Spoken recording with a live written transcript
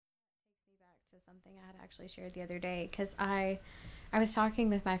was something I had actually shared the other day because I was talking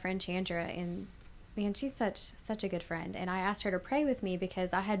with my friend Chandra, and man, she's such a good friend, and I asked her to pray with me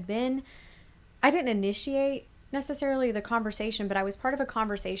because I didn't initiate necessarily the conversation, but I was part of a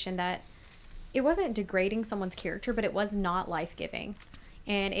conversation that it wasn't degrading someone's character, but it was not life giving,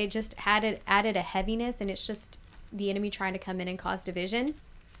 and it just added a heaviness, and it's just the enemy trying to come in and cause division.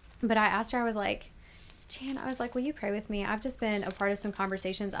 But I asked her, I was like, Chan, I was like, will you pray with me? I've just been a part of some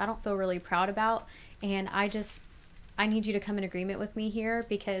conversations I don't feel really proud about. And I need you to come in agreement with me here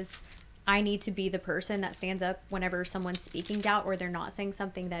because I need to be the person that stands up whenever someone's speaking doubt or they're not saying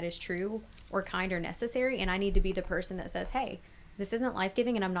something that is true or kind or necessary. And I need to be the person that says, hey, this isn't life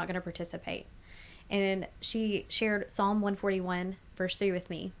giving and I'm not going to participate. And she shared Psalm 141, verse 3 with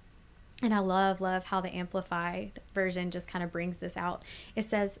me. And I love how the Amplified version just kind of brings this out. It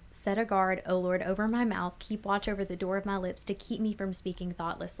says, set a guard, O Lord, over my mouth. Keep watch over the door of my lips to keep me from speaking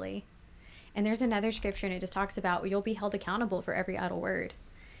thoughtlessly. And there's another scripture, and it just talks about you'll be held accountable for every idle word.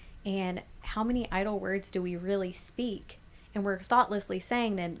 And how many idle words do we really speak? And we're thoughtlessly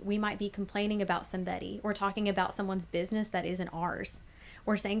saying them. We might be complaining about somebody or talking about someone's business that isn't ours,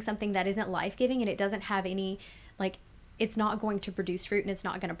 or saying something that isn't life-giving and it doesn't have any, like, it's not going to produce fruit and it's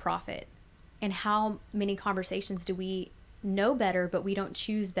not going to profit. And how many conversations do we know better, but we don't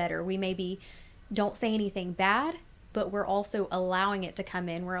choose better? We maybe don't say anything bad, but we're also allowing it to come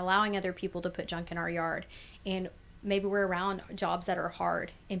in. We're allowing other people to put junk in our yard. And maybe we're around jobs that are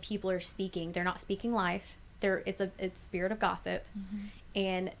hard and people are speaking. They're not speaking life. It's spirit of gossip. Mm-hmm.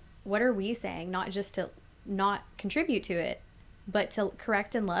 And what are we saying? Not just to not contribute to it, but to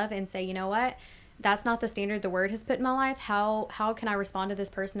correct in love and say, you know what? That's not the standard the word has put in my life. How can I respond to this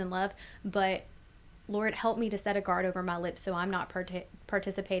person in love? But Lord, help me to set a guard over my lips so I'm not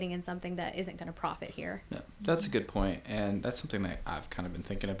participating in something that isn't going to profit here. Yeah, that's a good point. And that's something that I've kind of been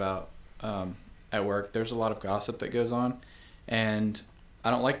thinking about at work. There's a lot of gossip that goes on. And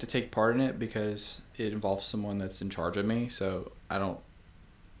I don't like to take part in it because it involves someone that's in charge of me. So I don't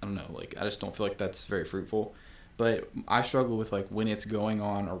know, like, I just don't feel like that's very fruitful. But I struggle with, like, when it's going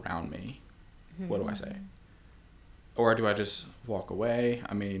on around me. What do I say? Or do I just walk away?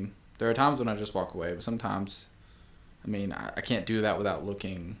 I mean, there are times when I just walk away, but sometimes, I mean, I can't do that without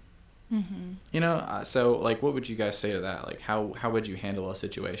looking, so, like, what would you guys say to that? Like, how would you handle a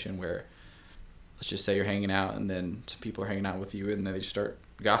situation where, let's just say you're hanging out and then some people are hanging out with you and then they start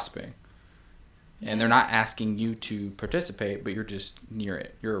gossiping. Yeah. And they're not asking you to participate, but you're just near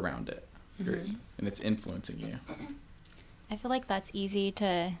it. You're around it. And it's influencing you. I feel like that's easy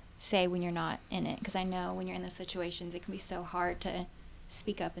to say when you're not in it, because I know when you're in those situations it can be so hard to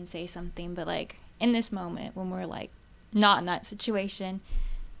speak up and say something, but like in this moment when we're like not in that situation,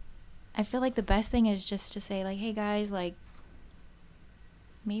 I feel like the best thing is just to say like, hey guys, like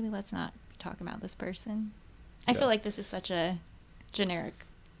maybe let's not be talking about this person. I feel like this is such a generic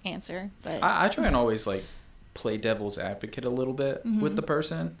answer, but I try and always like play devil's advocate a little bit with the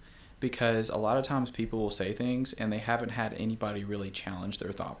person, because a lot of times people will say things and they haven't had anybody really challenge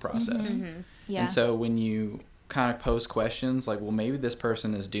their thought process. Yeah. And so when you kind of pose questions like, well, maybe this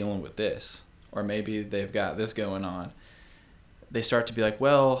person is dealing with this, or maybe they've got this going on, they start to be like,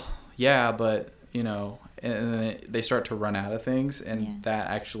 well, yeah, but, and then they start to run out of things, and that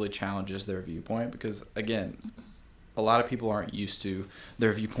actually challenges their viewpoint because, again, a lot of people aren't used to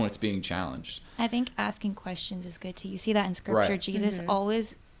their viewpoints being challenged. I think asking questions is good too. You see that in Scripture. Right. Jesus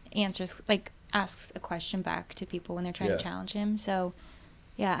always asks a question back to people when they're trying to challenge him. So,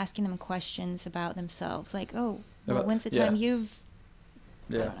 asking them questions about themselves, like, oh, well, when's the time you've...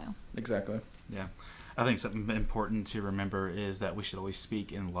 I don't know. Exactly. Yeah. I think something important to remember is that we should always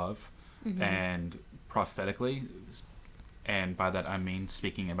speak in love and prophetically. And by that, I mean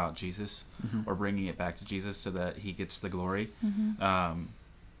speaking about Jesus or bringing it back to Jesus so that he gets the glory.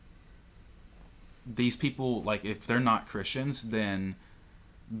 These people, like, if they're not Christians, then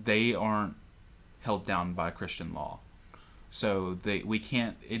they aren't held down by Christian law. So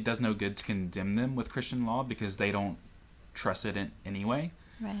it does no good to condemn them with Christian law because they don't trust it in anyway.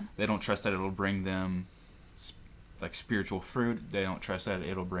 Right. They don't trust that it'll bring them like spiritual fruit. They don't trust that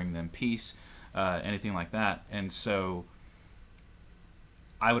it'll bring them peace, anything like that. And so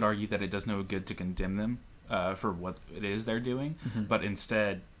I would argue that it does no good to condemn them for what it is they're doing, but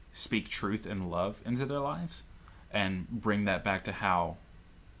instead speak truth and love into their lives and bring that back to how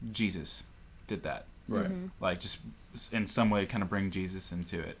Jesus did that. Right. Like, just in some way kind of bring Jesus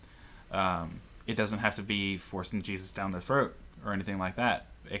into it. It doesn't have to be forcing Jesus down their throat or anything like that.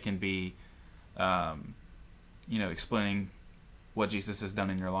 It can be, explaining what Jesus has done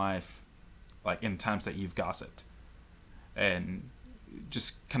in your life, like in times that you've gossiped, and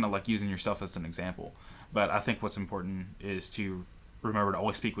just kind of like using yourself as an example. But I think what's important is to remember to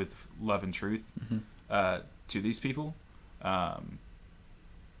always speak with love and truth to these people,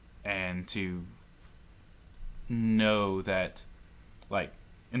 and to know that, like,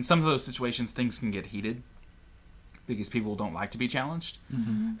 in some of those situations, things can get heated because people don't like to be challenged.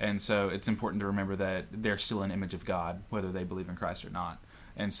 And so it's important to remember that they're still an image of God, whether they believe in Christ or not.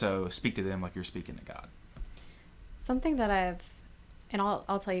 And so speak to them like you're speaking to God. Something that and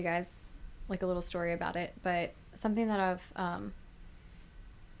I'll tell you guys like a little story about it, but something that I've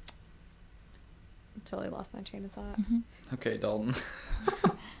totally lost my train of thought. Okay, Dalton.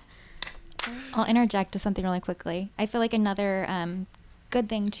 I'll interject with something really quickly. I feel like another good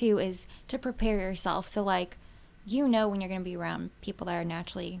thing too is to prepare yourself. So like, when you're going to be around people that are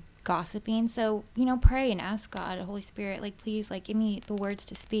naturally gossiping. So, pray and ask God, Holy Spirit, like, please, like, give me the words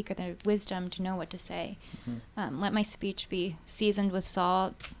to speak or the wisdom to know what to say. Let my speech be seasoned with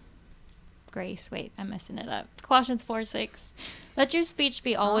salt. Grace. Wait, I'm messing it up. Colossians 4:6. Let your speech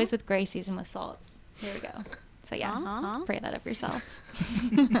be always with grace, seasoned with salt. Here we go. So yeah, pray that up yourself.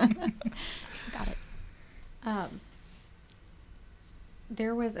 Got it.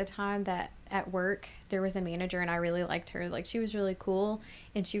 There was a time that at work there was a manager and I really liked her. Like, she was really cool,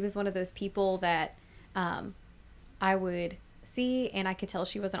 and she was one of those people that I would see and I could tell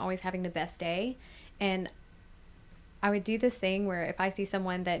she wasn't always having the best day. And I would do this thing where if I see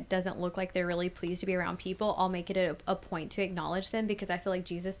someone that doesn't look like they're really pleased to be around people, I'll make it a point to acknowledge them, because I feel like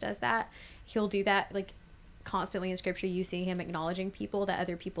Jesus does that. He'll do that like constantly in scripture. You see him acknowledging people that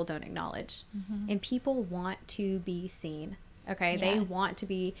other people don't acknowledge. And people want to be seen. Okay. Yes. They want to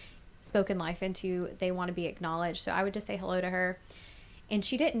be spoken life into. They want to be acknowledged. So I would just say hello to her. And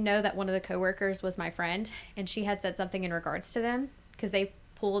she didn't know that one of the coworkers was my friend, and she had said something in regards to them, because they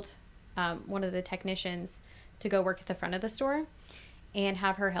pulled one of the technicians to go work at the front of the store and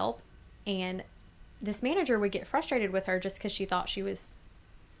have her help. And this manager would get frustrated with her just because she thought she was,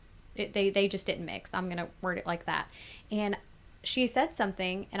 they just didn't mix. I'm going to word it like that. And she said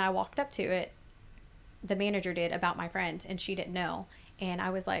something, and I walked up to it, the manager did, about my friend, and she didn't know. And I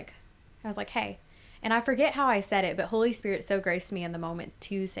was like, hey, and I forget how I said it, but Holy Spirit so graced me in the moment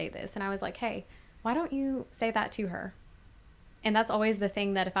to say this. And I was like, hey, why don't you say that to her? And that's always the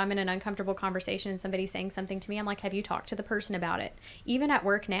thing, that if I'm in an uncomfortable conversation and somebody's saying something to me, I'm like, have you talked to the person about it? Even at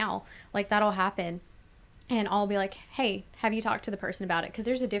work now, like, that'll happen. And I'll be like, hey, have you talked to the person about it? Because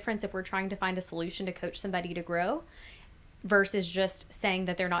there's a difference if we're trying to find a solution to coach somebody to grow versus just saying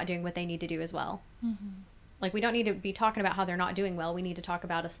that they're not doing what they need to do as well. Like, we don't need to be talking about how they're not doing well. We need to talk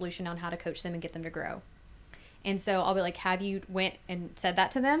about a solution on how to coach them and get them to grow. And so I'll be like, have you went and said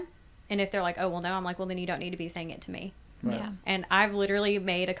that to them? And if they're like, oh, well, no, I'm like, well, then you don't need to be saying it to me. Right. Yeah. And I've literally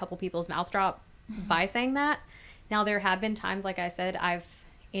made a couple people's mouth drop by saying that. Now, there have been times, like I said, I've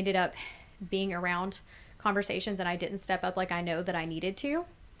ended up being around conversations and I didn't step up like I know that I needed to.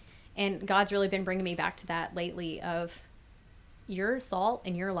 And God's really been bringing me back to that lately of, you're salt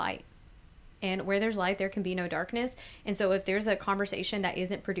and you're light. And where there's light, there can be no darkness. And so if there's a conversation that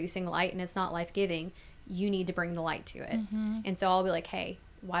isn't producing light and it's not life-giving, you need to bring the light to it. And so I'll be like, hey,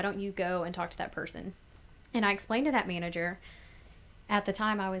 why don't you go and talk to that person? And I explained to that manager at the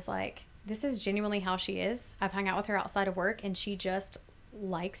time, I was like, this is genuinely how she is. I've hung out with her outside of work, and she just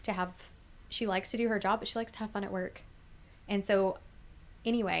likes to do her job, but she likes to have fun at work. And so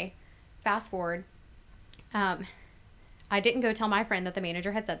anyway, fast forward, I didn't go tell my friend that the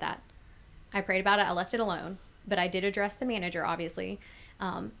manager had said that. I prayed about it. I left it alone, but I did address the manager, obviously.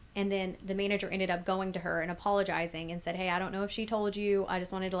 And then the manager ended up going to her and apologizing and said, hey, I don't know if she told you. I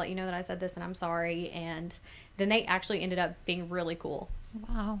just wanted to let you know that I said this and I'm sorry. And then they actually ended up being really cool.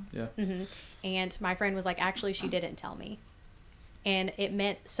 Wow. Yeah. And my friend was like, actually, she didn't tell me. And it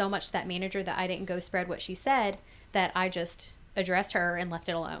meant so much to that manager that I didn't go spread what she said, that I just addressed her and left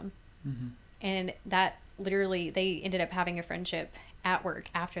it alone. And that literally, they ended up having a friendship at work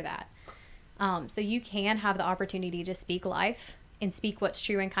after that. So you can have the opportunity to speak life and speak what's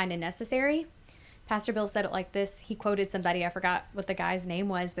true and kind of necessary. Pastor Bill said it like this. He quoted somebody, I forgot what the guy's name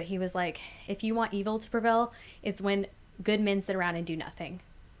was, but he was like, if you want evil to prevail, it's when good men sit around and do nothing.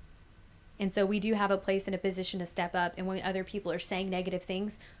 And so we do have a place and a position to step up. And when other people are saying negative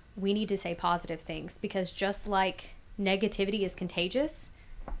things, we need to say positive things, because just like negativity is contagious,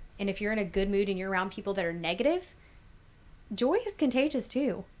 and if you're in a good mood and you're around people that are negative, joy is contagious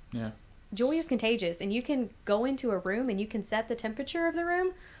too. Yeah. Joy is contagious, and you can go into a room and you can set the temperature of the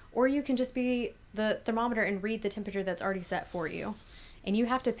room, or you can just be the thermometer and read the temperature that's already set for you. And you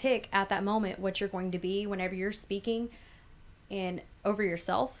have to pick at that moment what you're going to be whenever you're speaking and over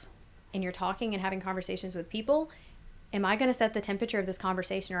yourself and you're talking and having conversations with people. am I going to set the temperature of this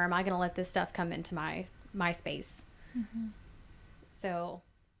conversation, or am I going to let this stuff come into my space? So